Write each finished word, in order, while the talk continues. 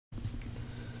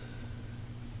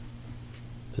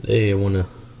Today I want to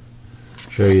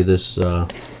show you this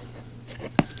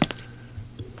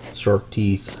shark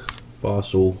teeth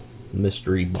fossil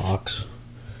mystery box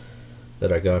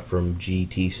that I got from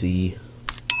GTC.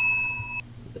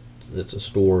 It's a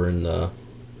store in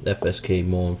FSK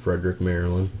Mall in Frederick,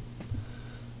 Maryland.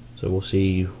 So we'll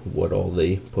see what all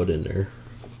they put in there.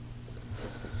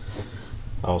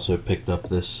 I also picked up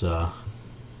this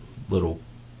little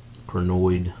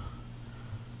crinoid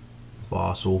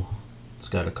fossil. It's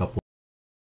got a couple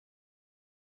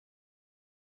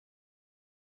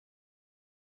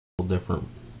different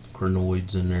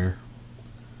crinoids in there.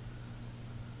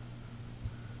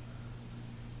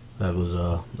 That was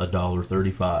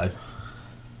 $1.35.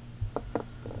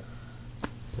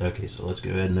 Okay, so let's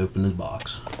go ahead and open the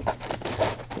box.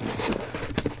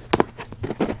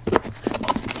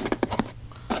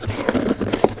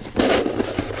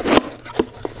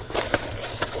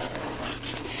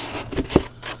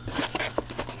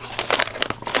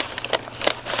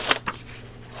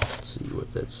 Let's see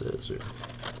what that says here.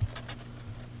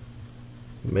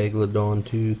 Megalodon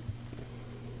tooth,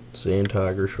 sand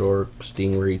tiger shark,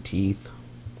 stingray teeth,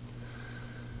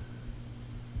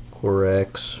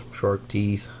 Corax shark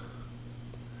teeth,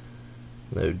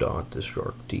 no Dontus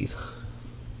shark teeth.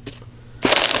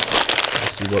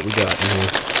 Let's see what we got in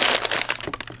here.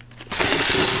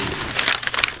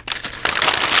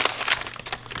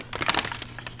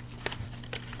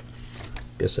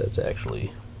 Guess that's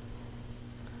actually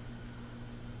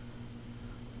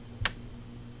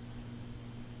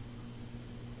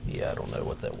I don't know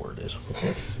what that word is.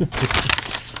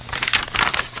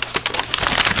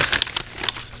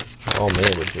 Oh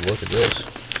man, would you look at this.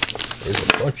 There's a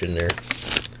bunch in there.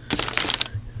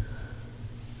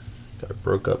 Got a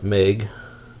broke up Meg.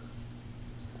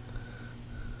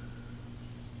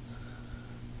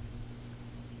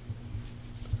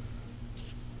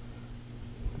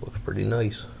 Looks pretty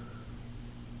nice.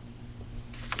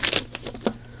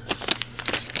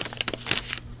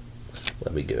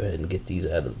 Let me go ahead and get these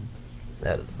out of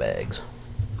the bags.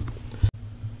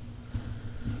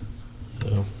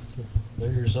 So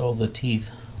there's all the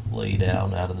teeth laid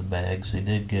out of the bags. They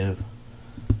did give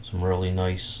some really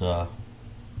nice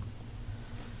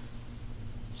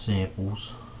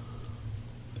samples.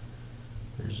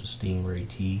 There's the stingray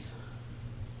teeth.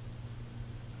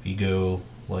 If you go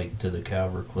like to the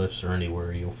Calvert Cliffs or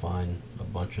anywhere, you'll find a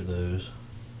bunch of those.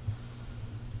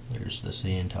 There's the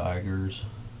sand tigers.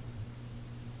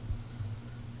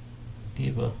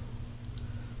 Gave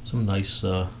some nice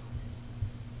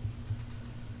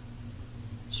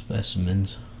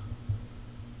specimens.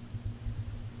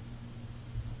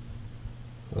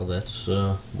 Well, that's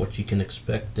what you can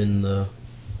expect in the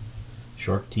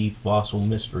shark teeth fossil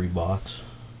mystery box.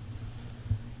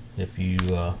 If you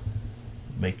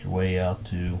make your way out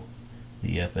to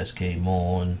the FSK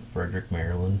Mall in Frederick,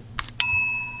 Maryland,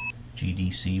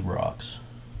 GDC rocks.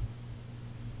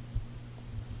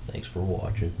 Thanks for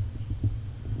watching.